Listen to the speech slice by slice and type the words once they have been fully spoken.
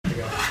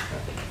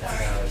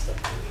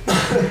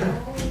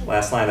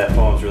Last line of that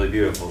poem is really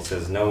beautiful. It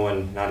says, "No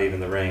one, not even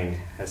the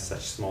rain, has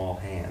such small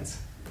hands."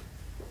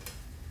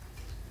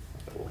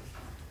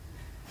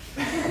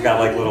 I've got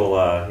like little,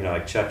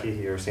 like Chucky.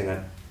 You ever seen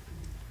that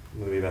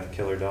movie about the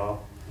killer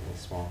doll? A little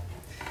small.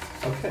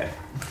 Okay.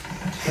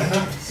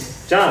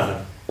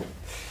 Jonathan.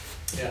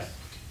 Yeah.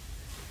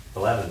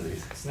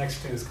 Elevensies. This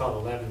next tune is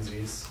called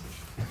Elevensies.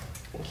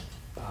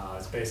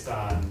 It's based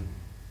on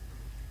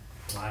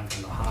a line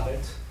from The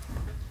Hobbit.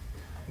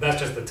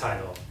 That's just the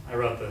title. I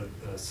wrote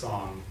the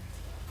song,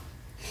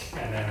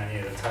 and then I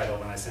needed a title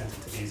when I sent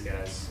it to these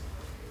guys.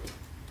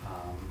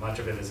 Much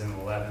of it is in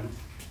 11,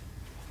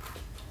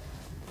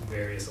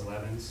 various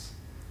 11s.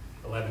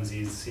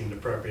 Elevensies seemed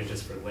appropriate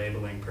just for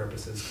labeling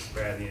purposes.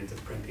 Brad needed to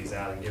print these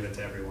out and give it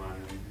to everyone.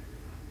 And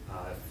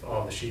if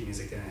all the sheet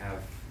music didn't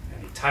have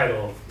any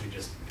title, we'd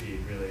just be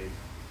really,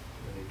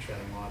 really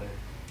treading water.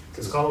 So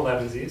it's called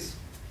Elevensies.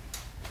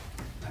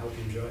 I hope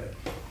you enjoy it.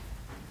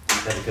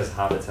 Is that because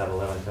hobbits have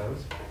 11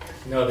 toes?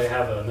 No, they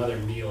have another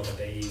meal that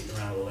they eat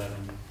around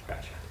 11.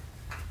 Gotcha.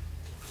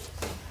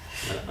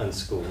 An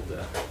unschooled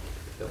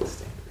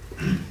Philistine.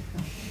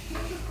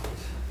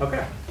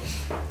 Okay.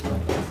 So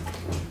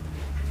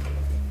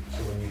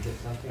when you get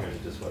something, or is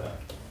it just whatever?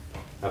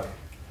 Okay.